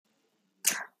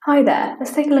Hi there.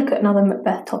 Let's take a look at another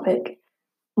Macbeth topic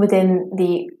within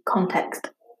the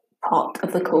context part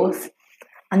of the course.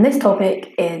 And this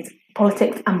topic is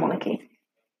politics and monarchy.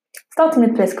 Starting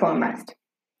with political unrest.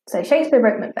 So Shakespeare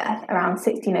wrote Macbeth around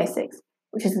 1606,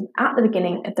 which is at the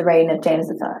beginning of the reign of James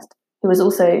I, who was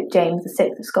also James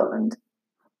VI of Scotland.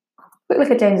 Quick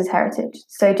look at James's heritage.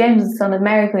 So James was the son of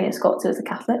Mary Queen of Scots, who was a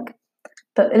Catholic,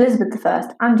 but Elizabeth I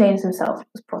and James himself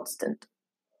was Protestant.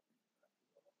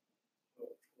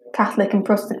 Catholic and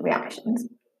Protestant reactions.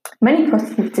 Many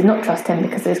Protestants did not trust him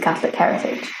because of his Catholic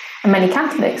heritage, and many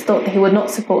Catholics thought that he would not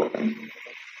support them.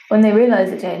 When they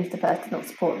realised that James I did not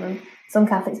support them, some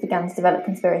Catholics began to develop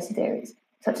conspiracy theories,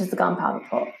 such as the Gunpowder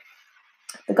Plot.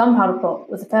 The Gunpowder Plot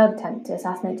was a failed attempt to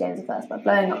assassinate James I by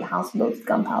blowing up the House of Lords with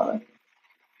gunpowder.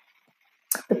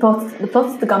 The plots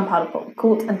of the Gunpowder Plot were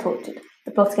caught and tortured.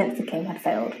 The plot against the king had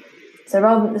failed. So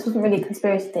rather than this wasn't really a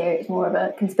conspiracy theory, it was more of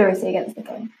a conspiracy against the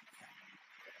king.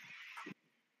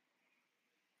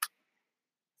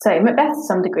 So Macbeth, to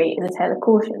some degree, is a tale of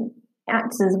caution. It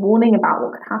acts as a warning about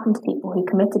what could happen to people who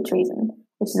committed treason,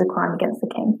 which is a crime against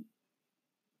the king.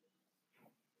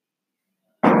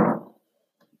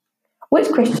 Which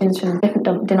Christians from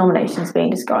different denominations are being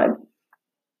described?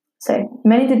 So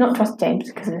many did not trust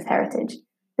James because of his heritage.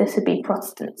 This would be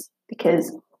Protestants,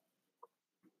 because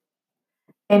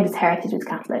James's heritage was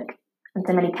Catholic, and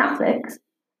so many Catholics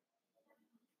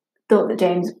thought that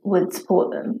James would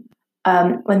support them.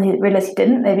 When they realised he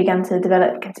didn't, they began to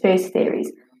develop conspiracy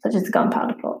theories, such as the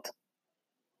Gunpowder Plot.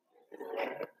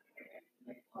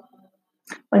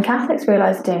 When Catholics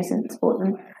realised that James didn't support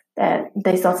them,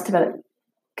 they started to develop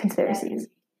conspiracies.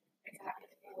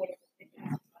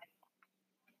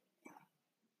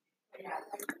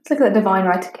 Let's look at the divine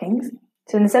right of kings.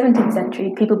 So in the 17th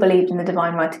century, people believed in the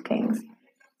divine right of kings.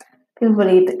 People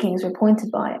believed that kings were appointed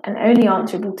by and only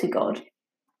answerable to God.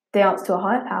 They answered to a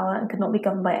higher power and could not be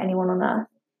governed by anyone on earth.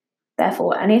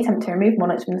 Therefore, any attempt to remove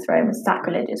monarchs from the throne was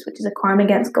sacrilegious, which is a crime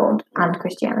against God and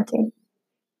Christianity.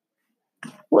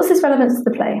 What's this relevance to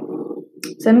the play?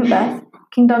 So in Macbeth,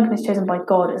 King Duncan is chosen by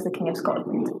God as the King of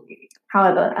Scotland.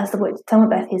 However, as the witch tell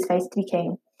Macbeth he is fated to be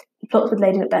king, he plots with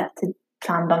Lady Macbeth to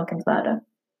plan Duncan's murder.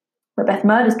 Macbeth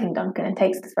murders King Duncan and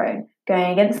takes the throne,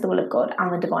 going against the will of God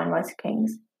and the divine right of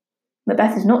kings.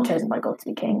 Macbeth is not chosen by God to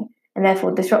be king, and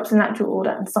therefore disrupts the natural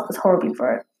order and suffers horribly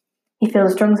for it. He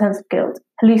feels a strong sense of guilt,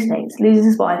 hallucinates, loses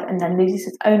his wife, and then loses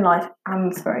his own life and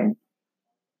the throne.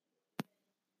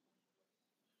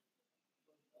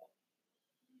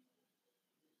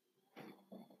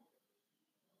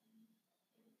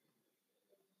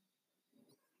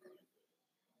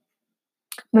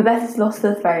 Macbeth's loss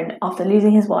of the throne after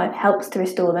losing his wife helps to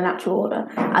restore the natural order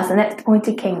as the next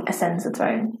appointed king ascends the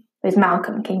throne, who is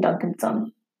Malcolm, King Duncan's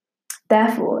son.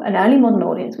 Therefore, an early modern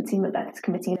audience would see Macbeth as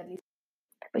committing a deadly sin,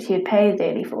 which he would pay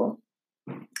dearly for.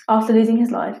 After losing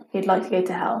his life, he'd like to go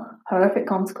to hell, a horrific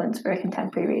consequence for a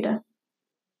contemporary reader.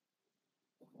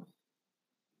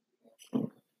 So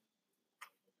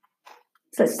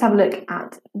let's just have a look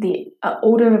at the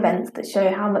order of events that show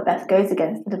how Macbeth goes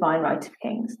against the divine right of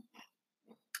kings.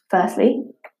 Firstly,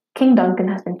 King Duncan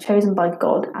has been chosen by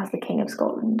God as the King of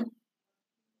Scotland.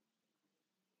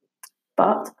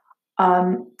 But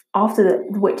after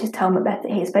the witches tell Macbeth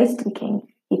that he is fated to be king,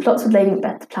 he plots with Lady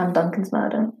Macbeth to plan Duncan's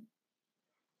murder.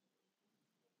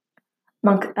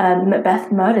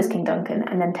 Macbeth murders King Duncan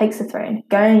and then takes the throne,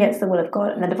 going against the will of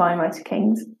God and the divine right of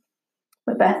kings.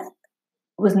 Macbeth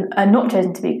was not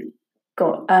chosen to be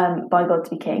by God to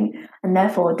be king, and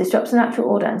therefore disrupts the natural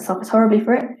order and suffers horribly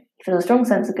for it. He feels a strong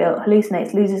sense of guilt,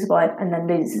 hallucinates, loses his wife, and then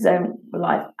loses his own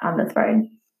life and the throne.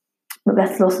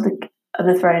 Macbeth's loss of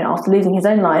the throne after losing his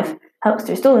own life helps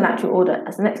to restore the natural order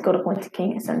as the next God-appointed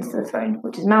king ascends to the throne,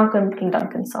 which is Malcolm, King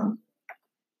Duncan's son.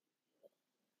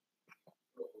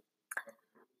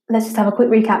 Let's just have a quick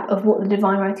recap of what the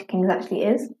divine right of kings actually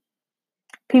is.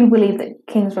 People believe that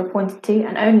kings were appointed to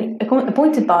and only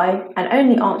appointed by and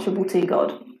only answerable to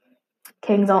God.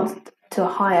 Kings answered to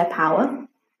a higher power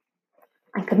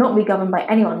and could not be governed by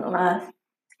anyone on earth.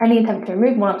 Any attempt to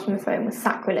remove monarchs from the throne was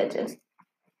sacrilegious,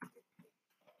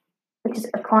 which is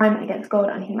a crime against God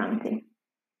and humanity.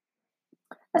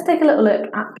 Let's take a little look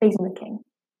at pleasing the king.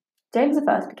 James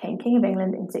I became King of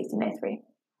England in 1603.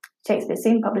 Shakespeare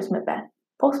soon published Macbeth,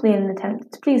 possibly in an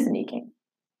attempt to please the new king.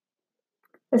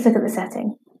 Let's look at the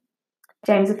setting.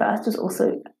 James I was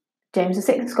also James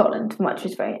VI of Scotland for much of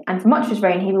his reign, and for much of his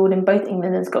reign he ruled in both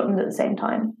England and Scotland at the same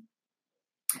time.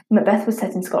 Macbeth was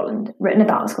set in Scotland, written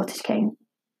about a Scottish king.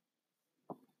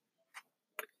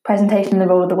 Presentation and the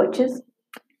role of the witches.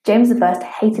 James I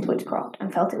hated witchcraft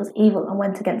and felt it was evil and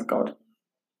went against God.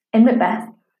 In Macbeth,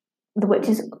 The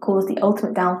witches caused the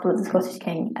ultimate downfall of the Scottish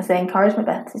king as they encouraged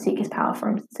Macbeth to seek power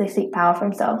for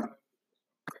himself.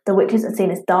 The witches are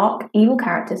seen as dark, evil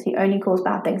characters who only cause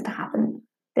bad things to happen.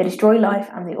 They destroy life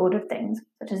and the order of things,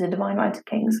 such as the divine right of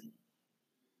kings.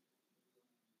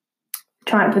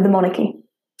 Triumph of the monarchy.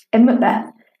 In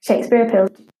Macbeth, Shakespeare appeals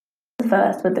to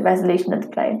the with the resolution of the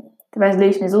play. The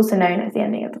resolution is also known as the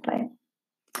ending of the play.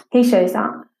 He shows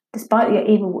that, despite the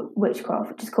evil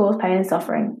witchcraft which has caused pain and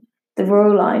suffering, the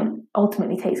royal line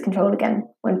ultimately takes control again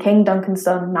when King Duncan's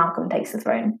son Malcolm takes the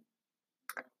throne.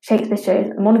 Shakespeare shows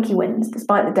that the monarchy wins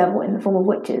despite the devil in the form of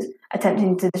witches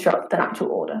attempting to disrupt the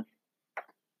natural order.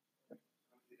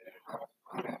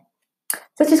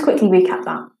 Let's just quickly recap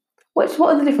that. What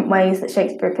are the different ways that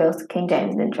Shakespeare appeals to King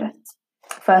James's interests?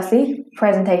 Firstly,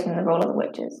 presentation of the role of the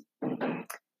witches.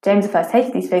 James I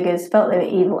hated these figures, felt they were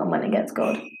evil, and went against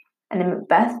God. And in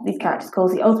Macbeth, these characters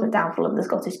cause the ultimate downfall of the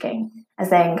Scottish king, as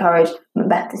they encourage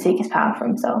Macbeth to seek his power for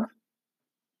himself.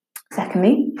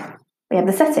 Secondly, we have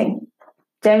the setting.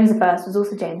 James I was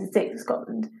also James VI of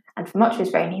Scotland, and for much of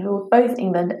his reign he ruled both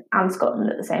England and Scotland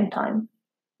at the same time.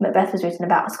 Macbeth was written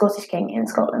about a Scottish king in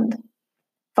Scotland.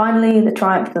 Finally, the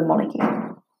triumph of the monarchy.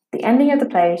 The ending of the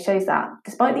play shows that,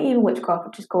 despite the evil witchcraft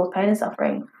which has caused pain and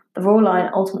suffering, the royal line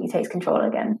ultimately takes control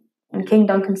again, and King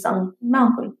Duncan's son,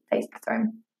 Malcolm, takes the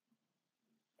throne.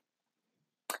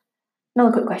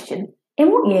 Another quick question.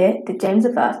 In what year did James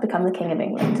I become the King of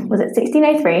England? Was it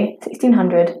 1603,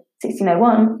 1600,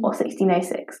 1601, or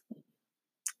 1606?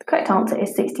 The correct answer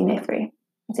is 1603.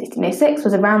 1606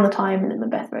 was around the time that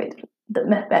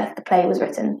Macbeth, the play, was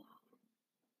written.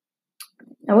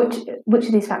 Now, which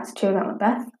of these facts are true about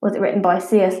Macbeth? Was it written by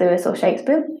C.S. Lewis or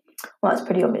Shakespeare? Well, that's a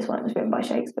pretty obvious one. It was written by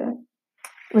Shakespeare.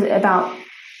 Was it about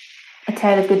a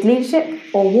tale of good leadership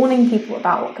or warning people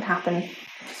about what could happen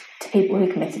to people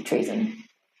who committed treason?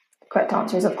 The correct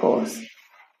answer is, of course,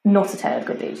 not a tale of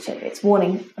good leadership. It's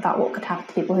warning about what could happen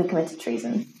to people who committed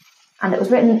treason. And it was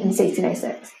written in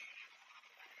 1606.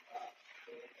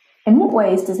 In what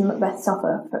ways does Macbeth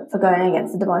suffer for going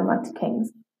against the divine right of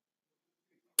kings?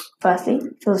 Firstly, he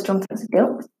feels a strong sense of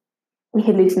guilt. He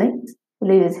hallucinates, he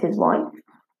loses his wife,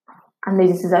 and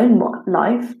loses his own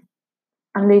life,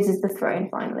 and loses the throne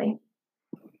finally.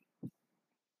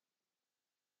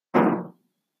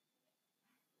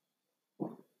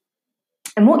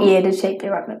 In what year did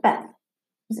Shakespeare write Macbeth?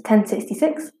 Was it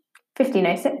 1066,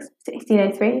 1506,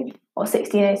 1603, or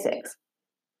 1606?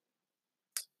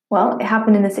 Well, it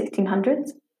happened in the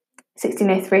 1600s.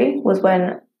 1603 was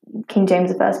when King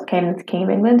James I became the King of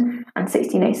England, and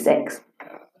 1606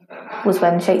 was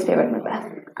when Shakespeare wrote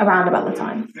Macbeth, around about the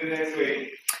time.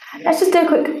 Let's just do a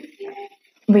quick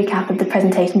recap of the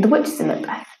presentation of the witches in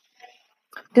Macbeth.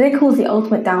 Do they cause the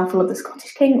ultimate downfall of the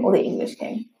Scottish king or the English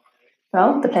king?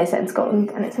 Well, the play set in Scotland,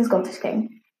 and it's a Scottish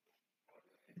king.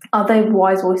 Are they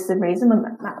wise voices of reason when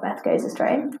Macbeth goes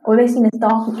astray, or are they seen as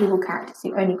dark and evil characters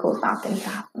who only cause bad things to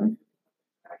happen?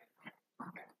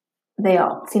 They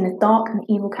are seen as dark and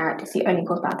evil characters who only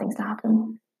cause bad things to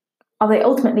happen. Are they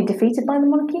ultimately defeated by the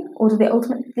monarchy, or do they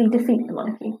ultimately defeat the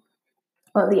monarchy?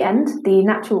 Well, at the end, the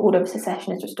natural order of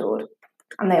succession is restored,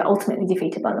 and they are ultimately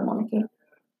defeated by the monarchy.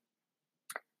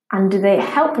 And do they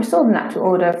help restore the natural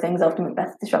order of things after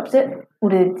Macbeth disrupts it, or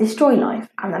do they destroy life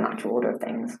and the natural order of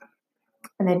things?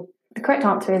 And the correct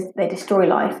answer is they destroy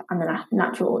life and the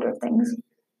natural order of things.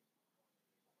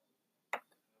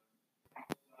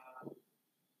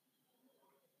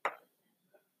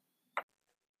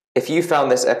 If you found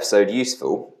this episode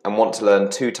useful and want to learn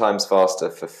 2 times faster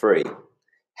for free,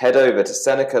 head over to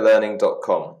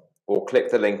senecalearning.com or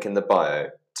click the link in the bio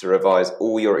to revise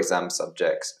all your exam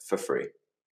subjects for free.